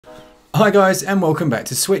Hi guys and welcome back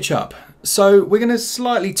to SwitchUp. So we're going to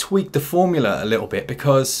slightly tweak the formula a little bit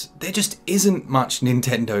because there just isn't much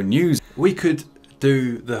Nintendo news. We could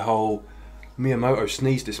do the whole Miyamoto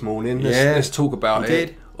sneeze this morning. Let's talk about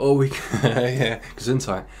it. Or we yeah,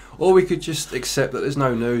 Gesundheit. Or we could just accept that there's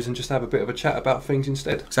no news and just have a bit of a chat about things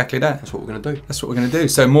instead. Exactly that. That's what we're going to do. That's what we're going to do.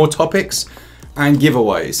 So more topics and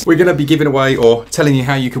giveaways. We're going to be giving away or telling you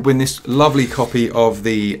how you could win this lovely copy of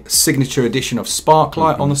the signature edition of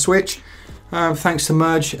Sparklite on the Switch. Thanks to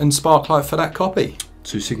Merge and Sparklite for that copy.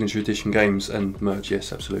 Two signature edition games and Merge,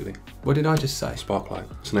 yes, absolutely. What did I just say? Sparklite.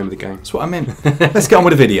 That's the name of the game. That's what I meant. Let's get on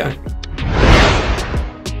with the video.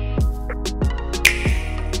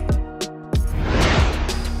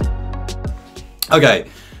 Okay,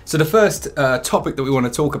 so the first topic that we want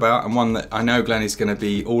to talk about, and one that I know Glen is going to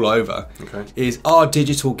be all over, is are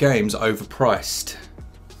digital games overpriced?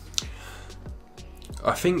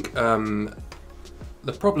 I think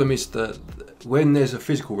the problem is that when there's a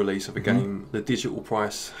physical release of a game, the digital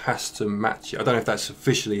price has to match it. I don't know if that's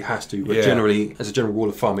officially has to, but generally, as a general rule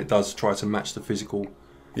of thumb, it does try to match the physical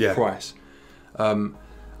price.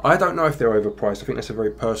 I don't know if they're overpriced. I think that's a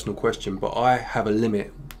very personal question, but I have a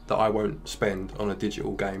limit that I won't spend on a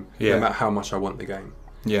digital game, no matter how much I want the game.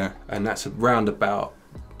 Yeah. And that's around about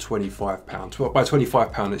 £25. Well, by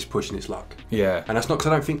 £25 it's pushing its luck. Yeah. And that's not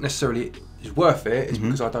because I don't think necessarily it's worth it, it's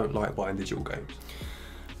because I don't like buying digital games.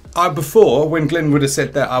 Before, when Glen would have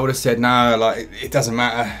said that, I would have said, no, like, it doesn't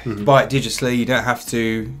matter. Buy it digitally, you don't have to,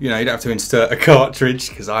 you don't have to insert a cartridge,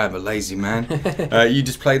 because I am a lazy man. You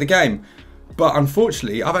just play the game. But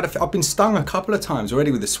unfortunately, I've been stung a couple of times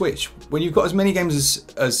already with the Switch. When you've got as many games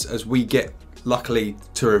as we get, luckily,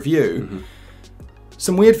 to review,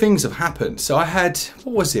 some weird things have happened. So I had,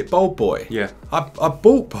 what was it, Bold Boy? Yeah. I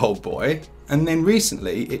bought Bold Boy, and then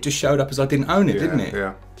recently it just showed up as I didn't own it, didn't it?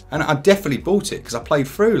 Yeah. And I definitely bought it because I played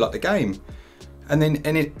through like the game. And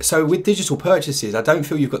then, so with digital purchases, I don't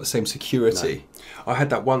feel you've got the same security. No. I had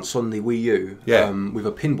that once on the Wii U with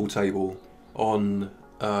a pinball table on,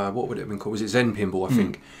 what would it have been called? Was it Zen Pinball, I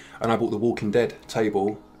think? And I bought the Walking Dead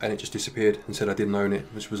table and it just disappeared and said I didn't own it,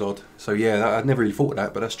 which was odd. So yeah, I'd never really thought of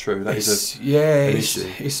that, but that's true. That is an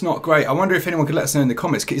issue. It's not great. I wonder if anyone could let us know in the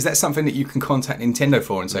comments. Is that something that you can contact Nintendo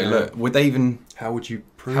for and say, look, would they even... How would you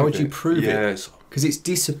prove it? How would you prove it? Because it's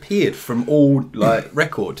disappeared from all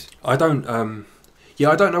record. I don't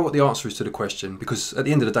know what the answer is to the question, because at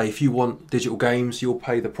the end of the day, if you want digital games, you'll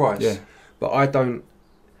pay the price. Yeah. But I don't.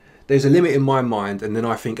 There's a limit in my mind, and then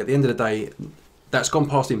I think at the end of the day, that's gone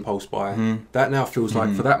past impulse buy. That now feels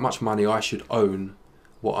like for that much money, I should own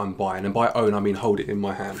what I'm buying, and by own I mean hold it in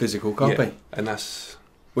my hand. Physical copy. Yeah. And that's.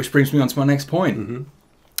 Which brings me on to my next point.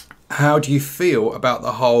 How do you feel about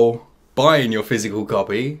the whole buying your physical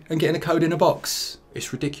copy and getting a code in a box?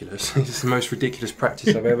 It's ridiculous. It's the most ridiculous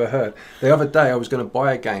practice I've ever heard. The other day I was going to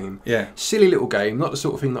buy a game, silly little game, not the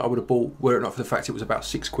sort of thing that I would have bought were it not for the fact it was about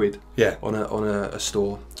 £6 on a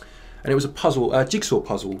store, and it was a puzzle, a jigsaw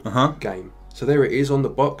puzzle game. So there it is on the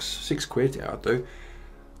box, £6. Yeah, I'll do.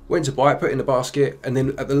 Went to buy it, put it in the basket, and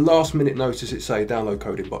then at the last minute notice it say download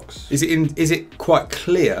code in box. Is it quite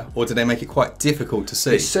clear, or do they make it quite difficult to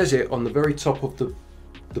see? It says it on the very top of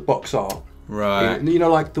the box art. Right. You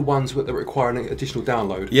know, like the ones that require an additional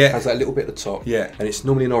download. Yeah. Has that little bit at the top. Yeah. And it's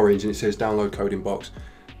normally in orange and it says download code in box.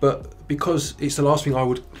 But because it's the last thing I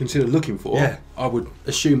would consider looking for, I would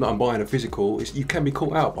assume that I'm buying a physical. You can be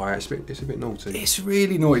caught out by it. It's a bit naughty. It's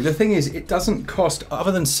really naughty. The thing is, it doesn't cost,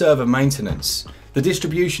 other than server maintenance, the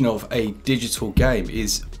distribution of a digital game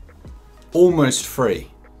is almost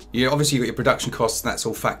free. Obviously you've got your production costs and that's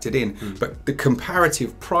all factored in, but the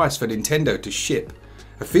comparative price for Nintendo to ship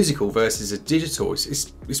a physical versus a digital,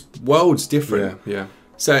 it's worlds different. Yeah.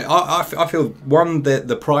 So I feel, one, that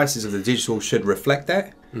the prices of the digital should reflect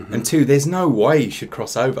that, and two, there's no way you should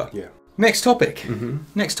cross over. Yeah. Next topic.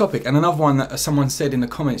 Next topic, and another one that someone said in the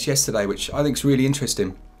comments yesterday, which I think is really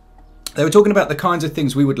interesting. They were talking about the kinds of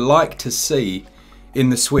things we would like to see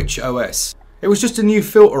in the Switch OS. It was just a new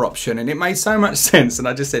filter option, and it made so much sense. And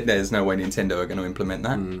I just said, there's no way Nintendo are going to implement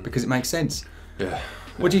that because it makes sense. Yeah.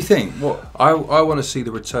 What do you think? What I want to see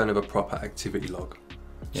the return of a proper activity log.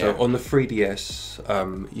 So on the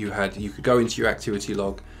 3DS, you could go into your activity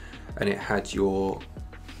log, and it had your.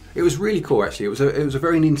 It was really cool actually. It was a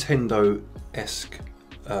very Nintendo-esque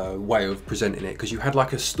way of presenting it, because you had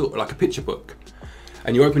like a picture book,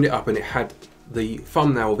 and you opened it up and it had the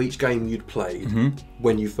thumbnail of each game you'd played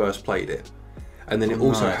when you first played it. And then it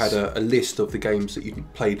also had a list of the games that you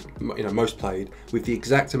played, most played, with the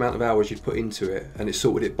exact amount of hours you'd put into it, and it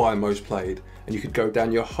sorted it by most played. And you could go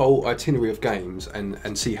down your whole itinerary of games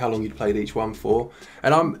and see how long you'd played each one for.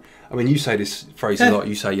 And you say this phrase a lot.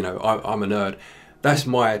 You say, I'm a nerd. That's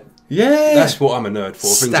my... Yeah, that's what I'm a nerd for.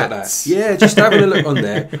 Things like that. Yeah, just having a look on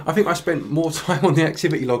there. I think I spent more time on the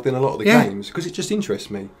activity log than a lot of the games because it just interests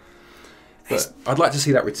me. But I'd like to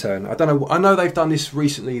see that return. I don't know. I know they've done this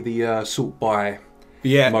recently. The sort by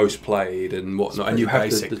most played and whatnot, and you have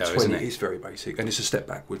the 20. It's very basic, and it's a step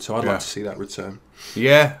backwards. So I'd like to see that return.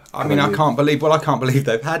 Yeah, I mean, I can't believe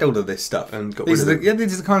they've had all of this stuff. And got these are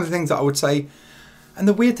the kind of things that I would say. And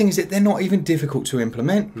the weird thing is that they're not even difficult to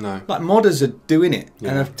implement. No, like modders are doing it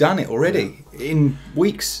and have done it already in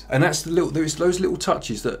weeks. And that's there's those little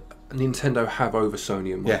touches that Nintendo have over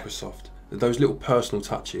Sony and Microsoft. Those little personal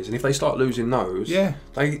touches, and if they start losing those,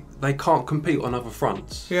 they can't compete on other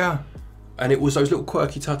fronts. Yeah. And it was those little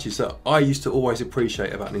quirky touches that I used to always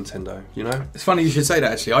appreciate about Nintendo. It's funny you should say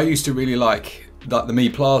that. Actually, I used to really like the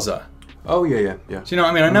Mii Plaza. Oh yeah. Do you know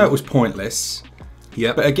what I mean? I know it was pointless.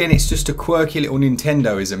 Yeah, but again, it's just a quirky little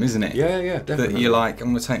Nintendoism, isn't it? Yeah, definitely. That you're like,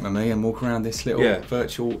 I'm going to take my Mii and walk around this little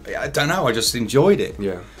virtual... I don't know, I just enjoyed it.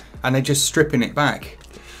 Yeah. And they're just stripping it back.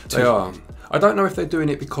 They are. I don't know if they're doing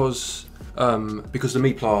it because the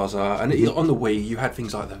Mii Plaza, and on the Wii, you had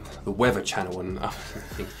things like the Weather Channel and other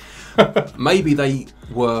things. Maybe they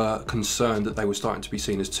were concerned that they were starting to be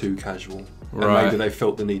seen as too casual. Right. And maybe they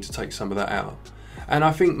felt the need to take some of that out. And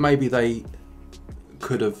I think maybe they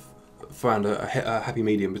could have found a happy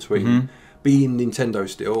medium between being Nintendo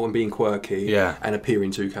still and being quirky and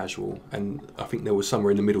appearing too casual. And I think there was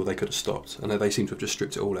somewhere in the middle they could have stopped. And they seem to have just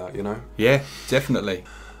stripped it all out, Yeah, definitely.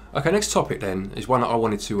 Okay, next topic then is one that I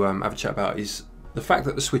wanted to have a chat about is the fact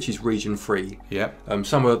that the Switch is region-free. Yeah.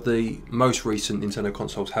 Some of the most recent Nintendo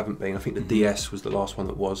consoles haven't been. I think the DS was the last one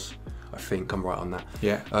that was. I think I'm right on that.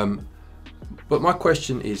 Yeah. But my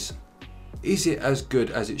question is it as good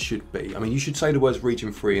as it should be? I mean, you should say the words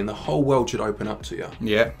region-free and the whole world should open up to you.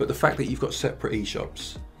 Yeah. But the fact that you've got separate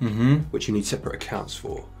eShops, which you need separate accounts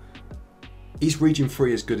for, is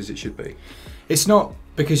region-free as good as it should be? It's not,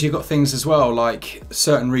 because you've got things as well, like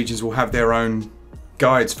certain regions will have their own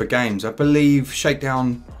guides for games. I believe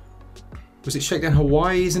Shakedown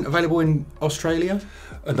Hawaii isn't available in Australia?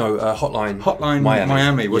 No, Hotline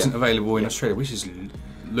Miami wasn't available in Australia, which is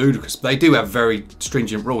ludicrous. They do have very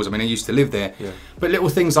stringent rules. I mean, I used to live there. Yeah. But little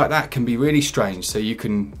things like that can be really strange. So you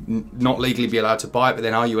can not legally be allowed to buy it, but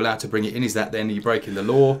then are you allowed to bring it in? Is that then you breaking the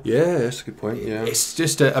law? Yeah, that's a good point. Yeah. It's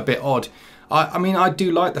just a bit odd. I mean, I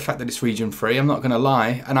do like the fact that it's region-free, I'm not going to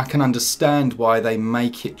lie, and I can understand why they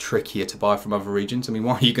make it trickier to buy from other regions. I mean,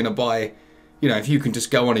 why are you going to buy, if you can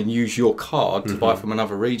just go on and use your card to buy from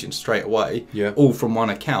another region straight away, all from one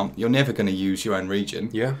account, you're never going to use your own region.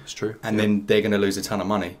 Yeah, it's true. And then they're going to lose a ton of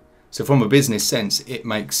money. So from a business sense, it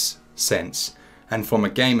makes sense. And from a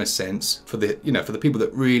gamer sense, for the people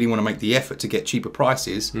that really want to make the effort to get cheaper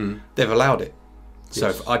prices, they've allowed it.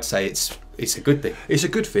 So I'd say it's a good thing. It's a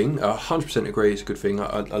good thing. I 100% agree. It's a good thing.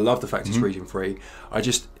 I love the fact it's region free.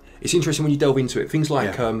 It's interesting when you delve into it. Things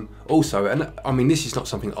like also, and I mean, this is not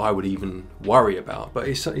something I would even worry about, but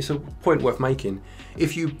it's a point worth making.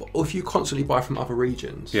 If you constantly buy from other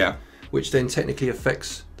regions, which then technically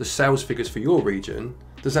affects the sales figures for your region,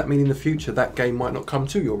 does that mean in the future that game might not come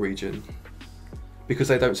to your region? Because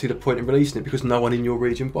they don't see the point in releasing it because no one in your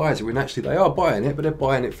region buys it. When actually they are buying it, but they're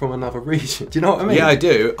buying it from another region. Do you know what I mean? Yeah, I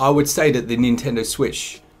do. I would say that the Nintendo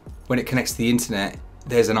Switch, when it connects to the internet,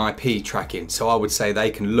 there's an IP tracking. So I would say they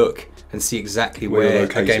can look and see exactly where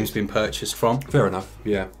a game's been purchased from. Fair enough,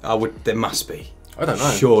 yeah. There must be. I don't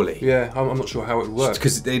know. Surely. Yeah, I'm not sure how it would work.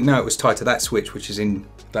 Because they know it was tied to that Switch, which is in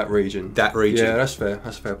that region. Yeah, that's fair.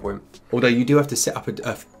 That's a fair point. Although you do have to set up a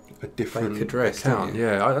different address account.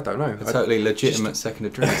 Yeah, I don't know. A totally legitimate second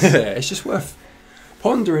address. Yeah, it's just worth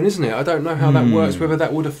pondering, isn't it? I don't know how that works, whether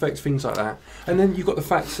that would affect things like that. And then you've got the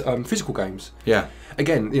fact, physical games. Yeah.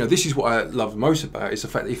 Again, this is what I love most about is the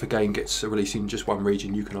fact that if a game gets released in just one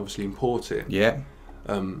region, you can obviously import it. Yeah.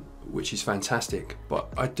 Which is fantastic.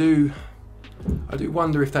 But I do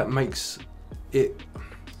wonder if that makes it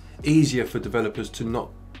easier for developers to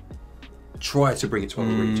not try to bring it to other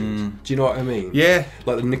regions. Do you know what I mean? Yeah.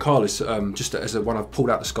 Like the Nicalis, just as a one I've pulled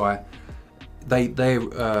out the sky, their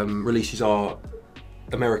releases are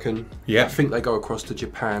American. Yeah. I think they go across to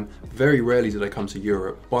Japan. Very rarely do they come to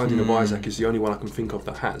Europe. Binding of Isaac is the only one I can think of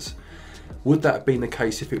that has. Would that have been the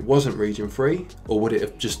case if it wasn't region free, or would it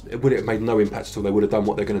have made no impact at all? They would have done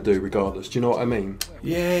what they're going to do regardless. Do you know what I mean?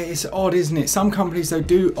 Yeah, it's odd, isn't it? Some companies, they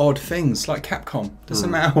do odd things, like Capcom. Doesn't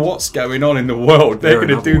matter what's going on in the world, they're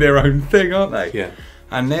going to do their own thing, aren't they? Yeah.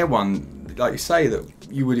 And they're one, like you say, that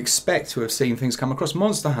you would expect to have seen things come across.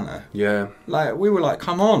 Monster Hunter. Yeah. Like, we were like,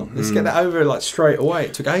 come on, let's get that over like straight away.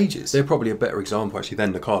 It took ages. They're probably a better example actually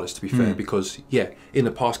than Nicalis, to be fair, because in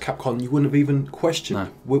the past Capcom you wouldn't have even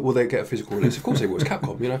questioned will they get a physical release. Of course they will. It's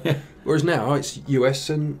Capcom, you know. Whereas now it's US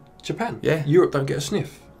and Japan. Yeah. Europe don't get a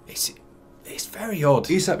sniff. It's very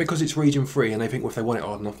odd. Is that because it's region free and they think, well, if they want it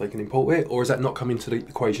hard enough they can import it, or is that not come into the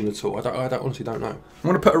equation at all? I honestly don't know. I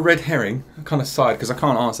want to put a red herring kind of side because I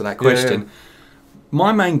can't answer that question. Yeah.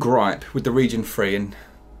 My main gripe with the region free, and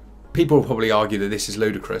people will probably argue that this is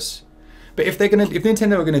ludicrous, but if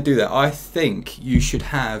Nintendo are gonna do that, I think you should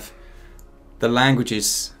have the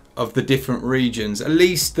languages of the different regions, at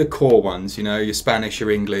least the core ones. You know, your Spanish,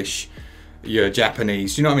 your English, your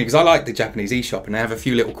Japanese. Do you know what I mean? Because I like the Japanese eShop, and they have a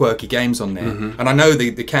few little quirky games on there. And I know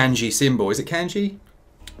the kanji symbol. Is it kanji?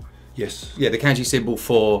 Yes. Yeah, the kanji symbol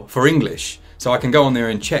for English. So I can go on there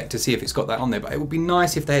and check to see if it's got that on there. But it would be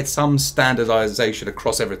nice if they had some standardisation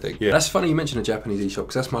across everything. Yeah. That's funny you mentioned a Japanese eShop,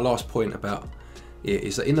 because that's my last point about it,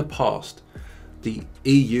 is that in the past, the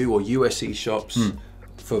EU or US eShops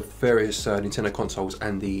for various Nintendo consoles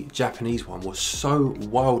and the Japanese one was so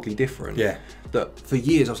wildly different that for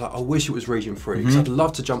years I was like, I wish it was region free, because I'd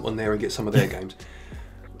love to jump on there and get some of their games.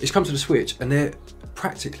 It's come to the Switch and they're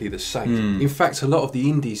practically the same. In fact, a lot of the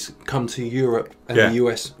indies come to Europe and the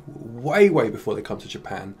US way before they come to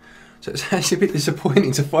Japan. So it's actually a bit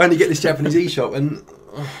disappointing to finally get this Japanese eShop,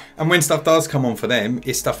 and when stuff does come on for them,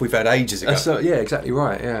 it's stuff we've had ages ago. Yeah, exactly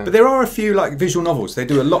right. Yeah, but there are a few like visual novels. They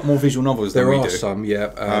do a lot more visual novels than we do. There are some,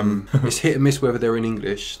 yeah. It's hit and miss whether they're in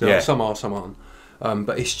English. Some are, some aren't.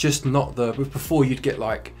 But it's just not the. Before you'd get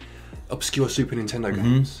like obscure Super Nintendo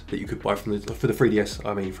games that you could buy for the 3DS.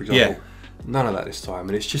 I mean, for example, none of that this time,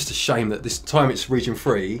 and it's just a shame that this time it's region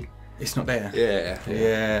free. It's not there.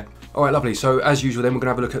 Yeah. All right, lovely. So as usual, then we're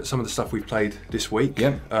gonna have a look at some of the stuff we've played this week.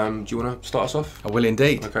 Yeah. Do you want to start us off? I will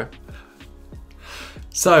indeed. Okay.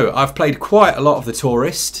 So I've played quite a lot of The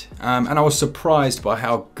Tourist, and I was surprised by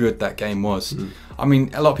how good that game was. I mean,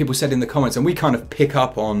 a lot of people said in the comments, and we kind of pick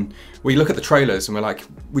up on, we look at the trailers and we're like,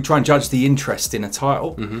 we try and judge the interest in a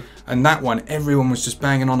title. And that one, everyone was just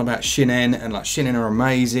banging on about Shinen, and like Shinen are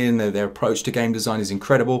amazing. Their approach to game design is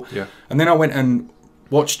incredible. Yeah. And then I went and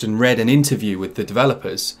watched and read an interview with the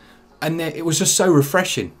developers, and it was just so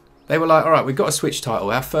refreshing. They were like, all right, we've got a Switch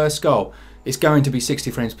title. Our first goal is going to be 60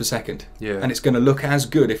 frames per second. Yeah. And it's going to look as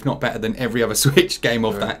good, if not better, than every other Switch game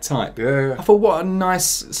of that type. Yeah. I thought, what a nice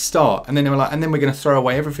start. And then they were like, and then we're going to throw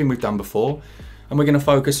away everything we've done before, and we're going to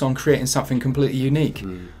focus on creating something completely unique.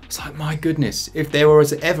 It's like, my goodness, if there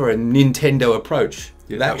was ever a Nintendo approach,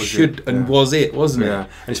 that was should and was it, wasn't it? And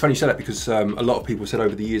it's funny you say that, because a lot of people said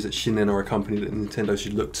over the years that Shinen are a company that Nintendo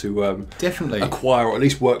should look to definitely acquire, or at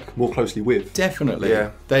least work more closely with. Definitely.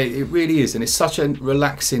 Yeah. It really is, and it's such a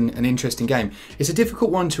relaxing and interesting game. It's a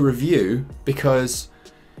difficult one to review because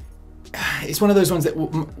it's one of those ones that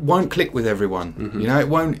won't click with everyone. You know, it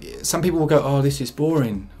won't. Some people will go, "Oh, this is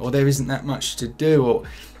boring," or "There isn't that much to do," or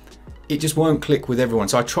it just won't click with everyone.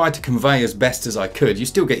 So I tried to convey as best as I could. You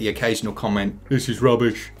still get the occasional comment, "This is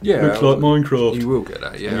rubbish. Yeah, looks like Minecraft." You will get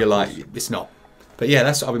that, yeah. And you're like, "It's not." But yeah,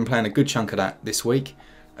 I've been playing a good chunk of that this week,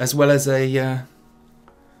 as well as a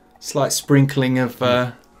slight sprinkling of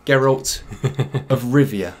Geralt of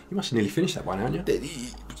Rivia. You must have nearly finished that one, haven't you?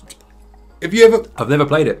 Have you ever? I've never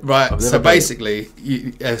played it. Right. So basically,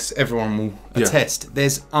 as everyone will attest,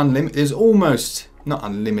 there's unlimited. There's almost not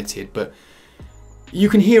unlimited, but you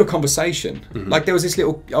can hear a conversation. Like there was this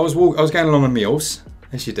little. I was going along on meals,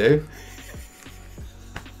 as you do,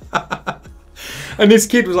 and this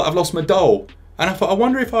kid was like, "I've lost my doll," and I thought, I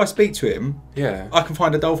wonder if I speak to him, I can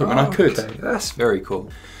find a doll for him, and I could. Okay. That's very cool.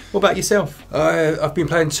 What about yourself? I've been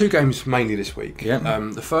playing 2 games mainly this week. Yeah.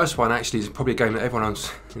 The first one actually is probably a game that everyone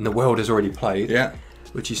else in the world has already played. Yeah.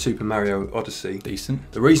 Which is Super Mario Odyssey.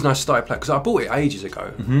 Decent. The reason I started playing, because I bought it ages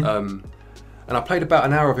ago, and I played about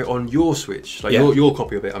an hour of it on your Switch, like your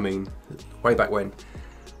copy of it. I mean, way back when.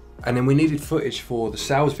 And then we needed footage for the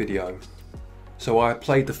sales video, so I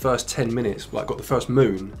played the first 10 minutes, like got the first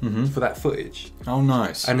moon for that footage. Oh,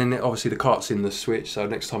 nice. And then obviously the cart's in the Switch, so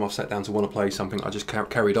next time I've sat down to want to play something, I just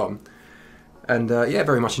carried on. And yeah,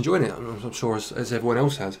 very much enjoying it. I'm sure as everyone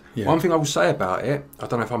else has. Yeah. One thing I will say about it, I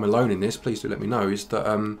don't know if I'm alone in this, please do let me know, is that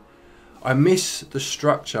I miss the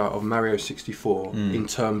structure of Mario 64 in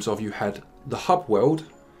terms of you had the hub world,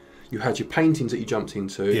 you had your paintings that you jumped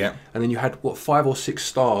into, Yeah. and then you had what 5 or 6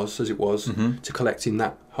 stars, as it was, to collect in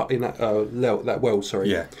that world. Sorry.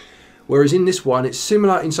 Yeah. Whereas in this one, it's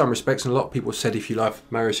similar in some respects, and a lot of people said if you love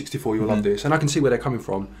Mario 64, you'll love this, and I can see where they're coming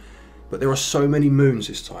from. But there are so many moons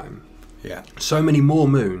this time. Yeah. So many more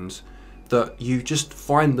moons that you just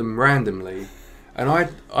find them randomly, and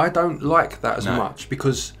I don't like that as much,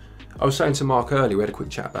 because I was saying to Mark earlier, we had a quick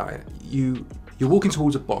chat about it. You're walking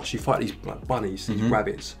towards a boss, you fight these like bunnies, these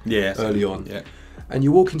rabbits, early on, and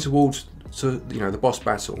you're walking towards the boss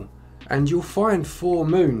battle, and you'll find 4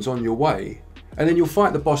 moons on your way, and then you'll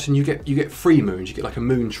fight the boss, and you get 3 moons, you get like a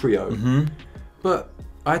moon trio, but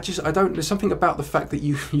I don't. There's something about the fact that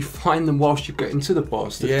you find them whilst you get into the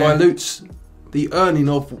boss that dilutes the earning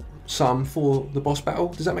of some for the boss battle.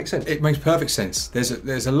 Does that make sense? It makes perfect sense.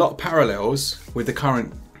 There's a lot of parallels with the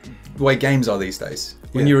current way games are these days.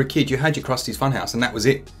 When you were a kid, you had your Krusty's Funhouse, and that was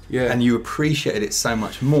it. Yeah. And you appreciated it so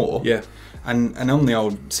much more. Yeah. And on the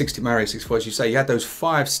old Mario 64, as you say, you had those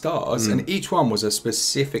 5 stars, and each one was a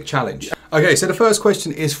specific challenge. Okay, so the first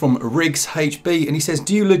question is from Riggs HB, and he says,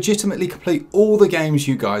 do you legitimately complete all the games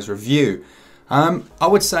you guys review? I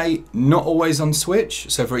would say not always on Switch.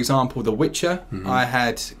 So for example, The Witcher, I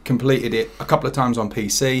had completed it a couple of times on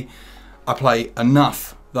PC. I play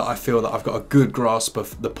enough that I feel that I've got a good grasp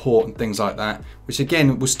of the port and things like that, which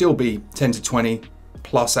again will still be 10 to 20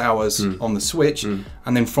 plus hours on the Switch, and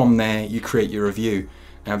then from there you create your review.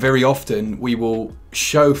 Now very often we will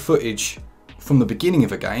show footage from the beginning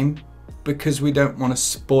of a game because we don't want to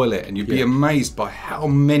spoil it, and you'd be amazed by how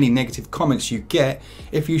many negative comments you get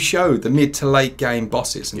if you show the mid to late game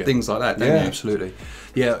bosses and things like that, don't you? Absolutely.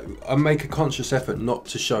 Yeah, I make a conscious effort not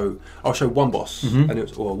to show. I'll show one boss, and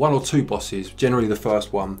it's or 1 or 2 bosses, generally the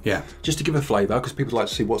first one. Yeah. Just to give a flavour, because people like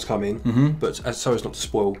to see what's coming, but so as not to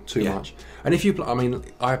spoil too much. And if you, I mean,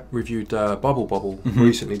 I reviewed Bubble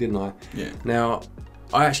recently, didn't I? Yeah. Now,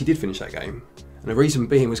 I actually did finish that game. And the reason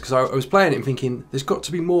being was because I was playing it and thinking, there's got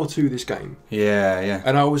to be more to this game. Yeah, yeah.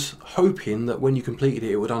 And I was hoping that when you completed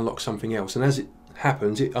it, it would unlock something else. And as it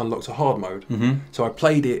happens, it unlocked a hard mode. So I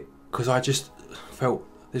played it because I just felt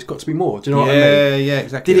there's got to be more. Do you know what I mean? Yeah, yeah,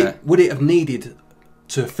 exactly. Would it have needed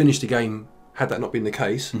to finish the game had that not been the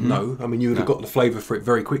case? No. I mean, you would have got the flavour for it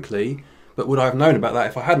very quickly. But would I have known about that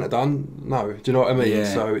if I hadn't have done? No. Do you know what I mean?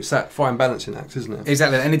 Yeah. So it's that fine balancing act, isn't it?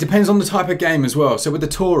 Exactly. And it depends on the type of game as well. So with The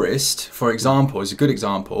Tourist, for example, is a good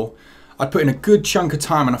example. I'd put in a good chunk of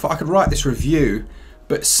time and I thought I could write this review.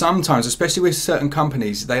 But sometimes, especially with certain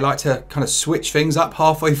companies, they like to kind of switch things up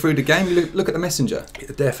halfway through the game. You look at The Messenger.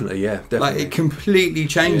 Definitely, yeah. Definitely. Like, it completely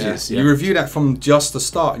changes. You review that from just the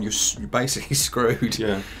start and you're basically screwed.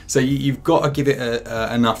 Yeah. So you've got to give it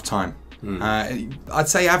enough time. I'd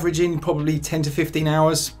say averaging probably 10 to 15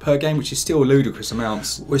 hours per game, which is still ludicrous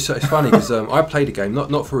amounts. Well, it's funny because I played a game,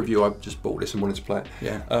 not for review, I just bought this and wanted to play it.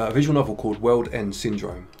 Yeah. A visual novel called World End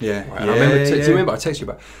Syndrome. Yeah. Right? I remember, do you remember I texted you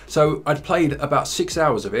about it? So I'd played about 6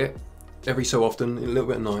 hours of it, every so often, a little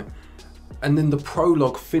bit at night. And then the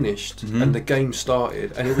prologue finished and the game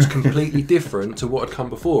started, and it was completely different to what had come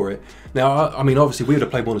before it. Now, I mean, obviously, we would have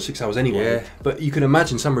played more than 6 hours anyway, but you can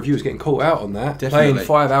imagine some reviewers getting caught out on that, playing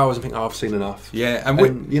 5 hours and think, oh, I've seen enough. Yeah,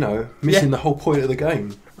 and you know, missing the whole point of the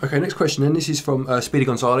game. Okay, next question then. This is from Speedy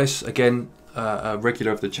Gonzalez, again, a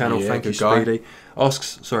regular of the channel. Thank you, Speedy.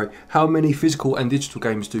 Asks, how many physical and digital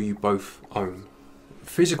games do you both own?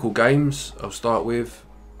 Physical games, I'll start with,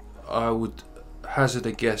 I would hazard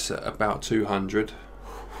a guess at about 200.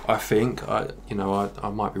 I think. I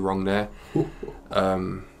might be wrong there.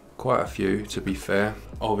 Quite a few, to be fair.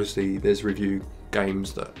 Obviously, there's review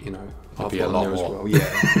games that I've got on there as well. Yeah,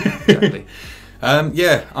 exactly.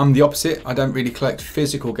 Yeah, I'm the opposite. I don't really collect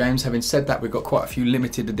physical games. Having said that, we've got quite a few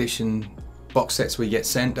limited edition box sets we get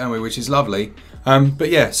sent, don't we? Which is lovely. But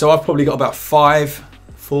yeah, so I've probably got about 4.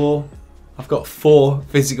 I've got 4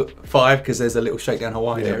 physical, 5 because there's a little Shakedown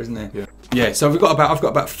Hawaii there, isn't there? Yeah. Yeah, so I've got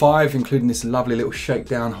about 5, including this lovely little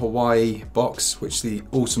Shakedown Hawaii box, which the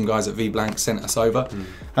awesome guys at VBlank sent us over.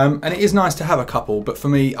 And it is nice to have a couple, but for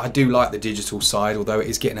me, I do like the digital side, although it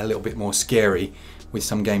is getting a little bit more scary with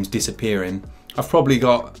some games disappearing. I've probably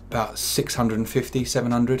got about 650,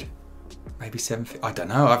 700, maybe 750. I don't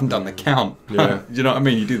know, I haven't done the count. Yeah. Do you know what I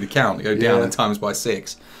mean? You do the count, you go down and times by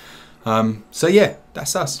 6. So yeah,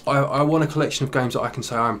 that's us. I want a collection of games that I can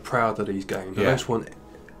say I'm proud of these games. I just want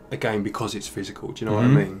a game because it's physical. Do you know what I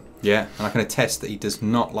mean? Yeah, and I can attest that he does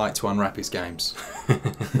not like to unwrap his games.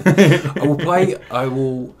 I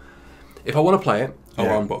will. If I want to play it, I'll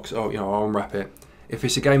unbox. I'll unwrap it. If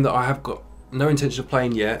it's a game that I have got no intention of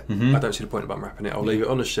playing yet, I don't see the point of unwrapping it. I'll leave it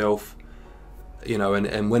on the shelf.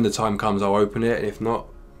 And when the time comes, I'll open it. And if not,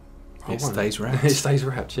 I won't. stays wrapped. It stays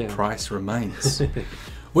wrapped, yeah. Price remains.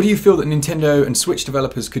 What do you feel that Nintendo and Switch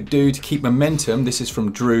developers could do to keep momentum? This is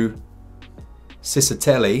from Drew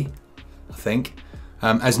Cicatelli, I think.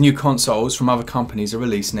 As new consoles from other companies are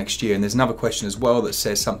released next year. And there's another question as well that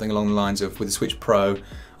says something along the lines of, with the Switch Pro,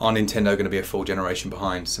 are Nintendo going to be a full generation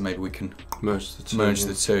behind? So maybe we can merge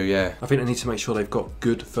the two. Yeah. I think they need to make sure they've got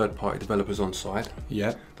good third-party developers on site.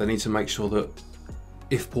 Yeah. They need to make sure that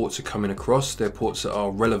if ports are coming across, they're ports that are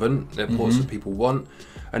relevant, they're ports that people want,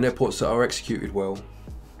 and they're ports that are executed well.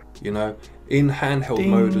 You know, in handheld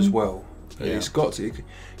mode as well. Yeah. It's got to,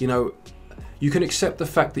 you know, you can accept the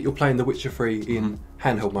fact that you're playing The Witcher 3 in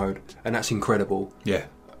handheld mode, and that's incredible. Yeah.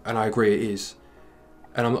 And I agree it is.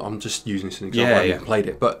 And I'm just using this as an example. I haven't played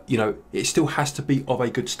it, but you know, it still has to be of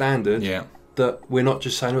a good standard. Yeah. That we're not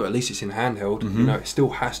just saying, oh, at least it's in handheld. You know, it still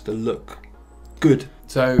has to look good.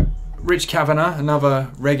 So, Rich Kavanagh,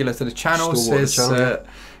 another regular to the channel, says,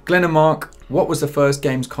 Glen and Mark, what was the first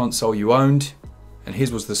games console you owned? And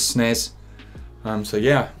his was the SNES. So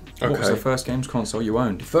yeah, what was the first games console you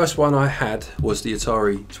owned? The first one I had was the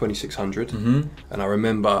Atari 2600, and I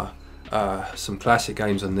remember some classic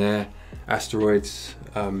games on there: Asteroids,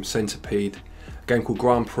 Centipede, a game called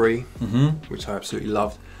Grand Prix, which I absolutely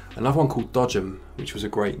loved. Another one called Dodgem, which was a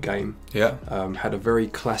great game. Yeah. Had a very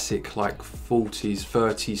classic, like 40s,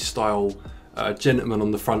 30s style gentleman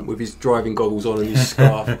on the front with his driving goggles on and his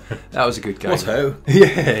scarf. That was a good game. What?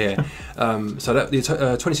 Yeah. So that, the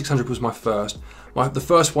 2600 was my first. The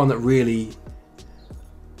first one that really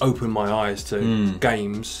opened my eyes to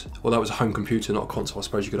games, well, that was a home computer, not a console, I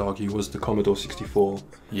suppose you could argue, was the Commodore 64.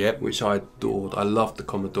 Yep. Which I adored. I loved the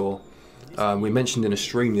Commodore. We mentioned in a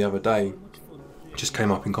stream the other day, just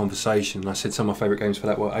came up in conversation, and I said some of my favourite games for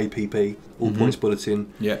that were APP, All Points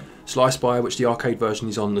Bulletin. Yeah. Slice Spire, which the arcade version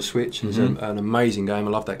is on the Switch, is an amazing game.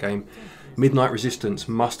 I love that game. Midnight Resistance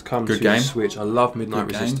must come to the Switch. I love Midnight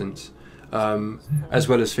Resistance. As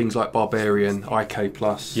well as things like Barbarian, IK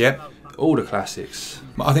Plus. Yep. All the classics.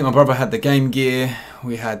 I think my brother had the Game Gear.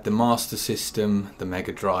 We had the Master System, the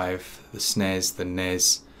Mega Drive, the SNES, the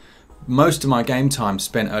NES. Most of my game time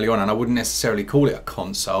spent early on, and I wouldn't necessarily call it a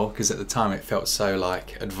console because at the time it felt so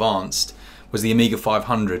like advanced, was the Amiga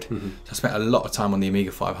 500. So I spent a lot of time on the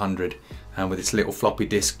Amiga 500 with its little floppy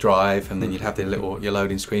disk drive, and then you'd have your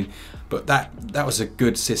loading screen. But that was a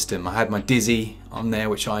good system. I had my Dizzy on there,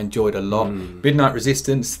 which I enjoyed a lot. Midnight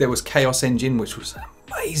Resistance. There was Chaos Engine, which was an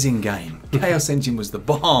amazing game. Chaos Engine was the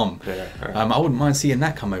bomb. I wouldn't mind seeing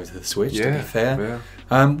that come over to the Switch, to be fair.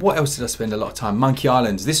 What else did I spend a lot of time? Monkey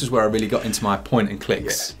Islands. This is where I really got into my point and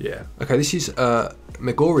clicks. Yeah. Okay, this is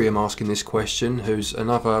Megorium asking this question, who's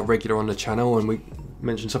another regular on the channel, and we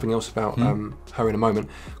mentioned something else about her in a moment.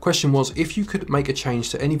 Question was, if you could make a change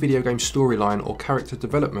to any video game storyline or character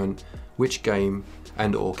development, which game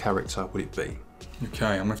and or character would it be? Okay,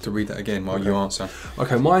 I'm going to have to read that again while you answer.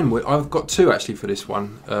 Okay, mine would, I've got two actually for this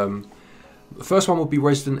one. The first one would be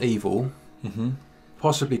Resident Evil.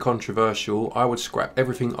 Possibly controversial. I would scrap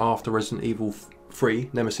everything after Resident Evil 3,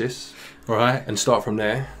 Nemesis. Right. And start from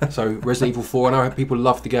there. So Resident Evil 4, I know people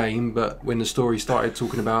love the game, but when the story started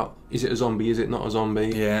talking about, is it a zombie, is it not a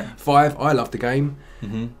zombie? Yeah. 5, I love the game.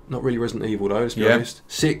 Not really Resident Evil though, let's be honest.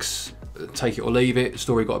 6, take it or leave it, the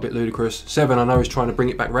story got a bit ludicrous. 7, I know is trying to bring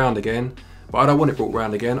it back round again, but I don't want it brought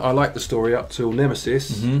round again. I like the story up till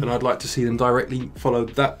Nemesis, and I'd like to see them directly follow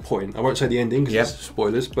that point. I won't say the ending because it's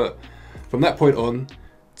spoilers, but from that point on,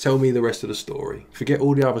 tell me the rest of the story. Forget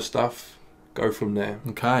all the other stuff, go from there.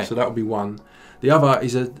 Okay. So that would be one. The other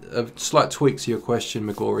is a slight tweak to your question,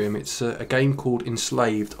 Megorium. It's a game called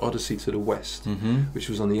Enslaved: Odyssey to the West, which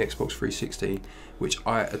was on the Xbox 360, which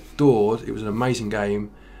I adored. It was an amazing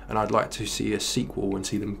game, and I'd like to see a sequel and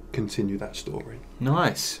see them continue that story.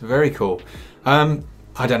 Nice, very cool. I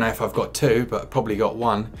don't know if I've got two, but I've probably got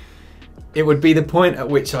one. It would be the point at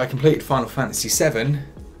which I completed Final Fantasy VII,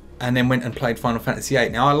 and then went and played Final Fantasy VIII.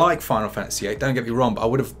 Now I like Final Fantasy VIII, don't get me wrong, but I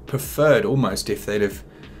would have preferred almost if they'd have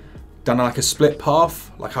done like a split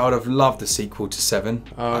path. Like I would have loved the sequel to 7.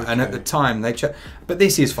 And at the time they but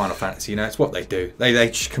this is Final Fantasy, you know, it's what they do.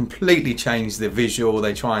 They completely change the visual,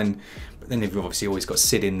 they try and, but then they've obviously always got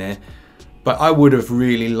Sid in there. But I would have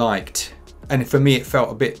really liked, and for me it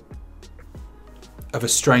felt a bit of a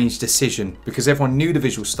strange decision because everyone knew the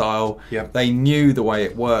visual style, they knew the way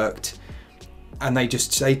it worked, and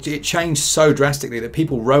it changed so drastically that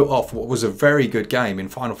people wrote off what was a very good game in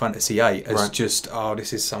Final Fantasy VIII as just, oh,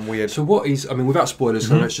 this is some weird... So what is, I mean, without spoilers,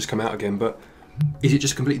 so it's just come out again, but is it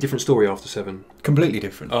just a completely different story after 7? Completely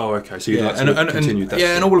different. Oh, okay. So you'd like to continue that.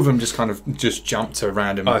 Yeah, and all of them just kind of just jump to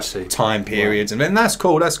random time periods, and that's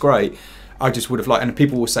cool, that's great. I just would have liked, and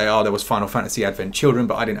people will say, oh, there was Final Fantasy Advent Children,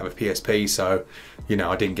 but I didn't have a PSP, so, you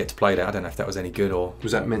know, I didn't get to play that. I don't know if that was any good or...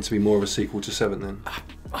 Was that meant to be more of a sequel to 7 then?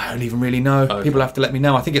 I don't even really know. Okay. People have to let me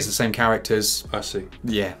know. I think it's the same characters. I see.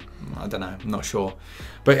 Yeah, I don't know. I'm not sure.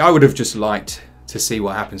 But I would have just liked to see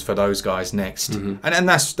what happens for those guys next. And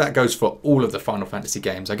that goes for all of the Final Fantasy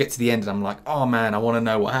games. I get to the end and I'm like, oh man, I want to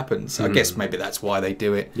know what happens. I guess maybe that's why they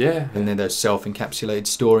do it. Yeah. And then those self-encapsulated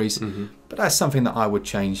stories. But that's something that I would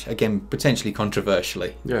change, again, potentially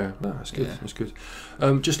controversially. Yeah, no, that's good. Yeah. That's good.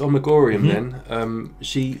 Just on Megorium then,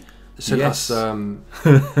 she sent us,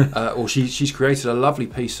 or she's created a lovely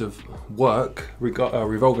piece of work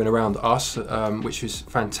revolving around us, which is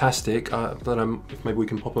fantastic. I don't know if maybe we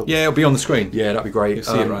can pop up. Yeah, it'll be on the screen. Yeah, that'd be great. You'll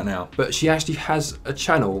see it right now. But she actually has a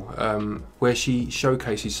channel where she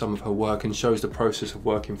showcases some of her work and shows the process of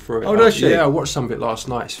working through it. Oh, does she? Yeah, I watched some of it last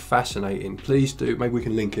night. It's fascinating. Please do. Maybe we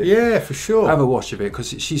can link it. Yeah, for sure. Have a watch of it because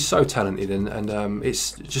she's so talented and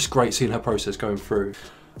it's just great seeing her process going through.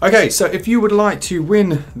 Okay, so if you would like to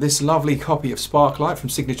win this lovely copy of Sparklite from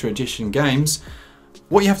Signature Edition Games,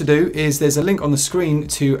 what you have to do is there's a link on the screen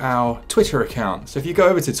to our Twitter account. So if you go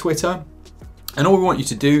over to Twitter, and all we want you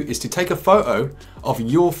to do is to take a photo of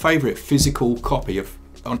your favourite physical copy of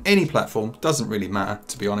on any platform, doesn't really matter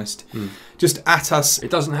to be honest. Just at us. It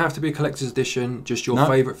doesn't have to be a collector's edition, just your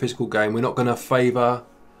favourite physical game. We're not going to favour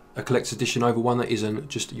a collector's edition over one that isn't,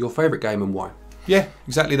 just your favourite game and why. Yeah,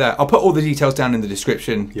 exactly that. I'll put all the details down in the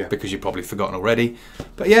description because you've probably forgotten already.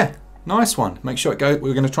 But yeah, nice one. Make sure it goes.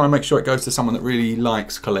 We're going to try and make sure it goes to someone that really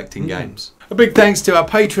likes collecting games. A big thanks to our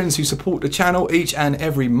patrons who support the channel each and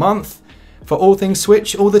every month. For all things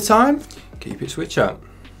Switch all the time, keep it Switch up.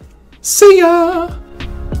 See ya!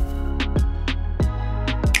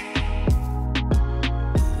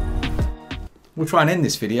 We'll try and end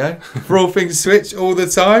this video. For all things Switch all the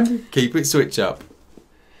time, keep it Switch up.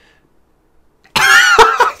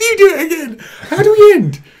 You do it again. How do we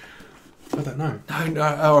end? I don't know. No,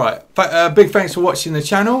 all right. But, big thanks for watching the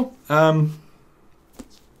channel.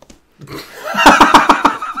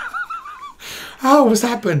 Oh, what's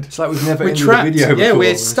happened? It's like we've never ended trapped. the video before. Yeah,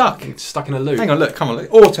 we're stuck. It's stuck in a loop. Hang on, look, come on,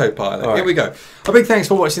 look. Autopilot. Right. Here we go. A big thanks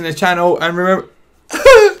for watching the channel, and remember,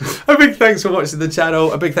 a big thanks for watching the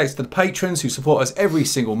channel. A big thanks to the patrons who support us every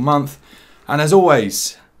single month, and as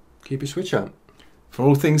always, keep it Switch up. For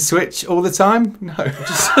all things Switch all the time. No,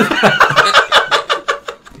 just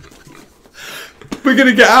we're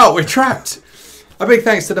gonna get out. We're trapped. A big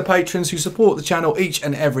thanks to the patrons who support the channel each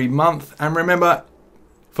and every month, and remember.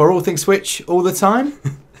 For all things Switch all the time.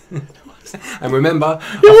 And remember,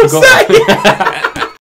 I forgot.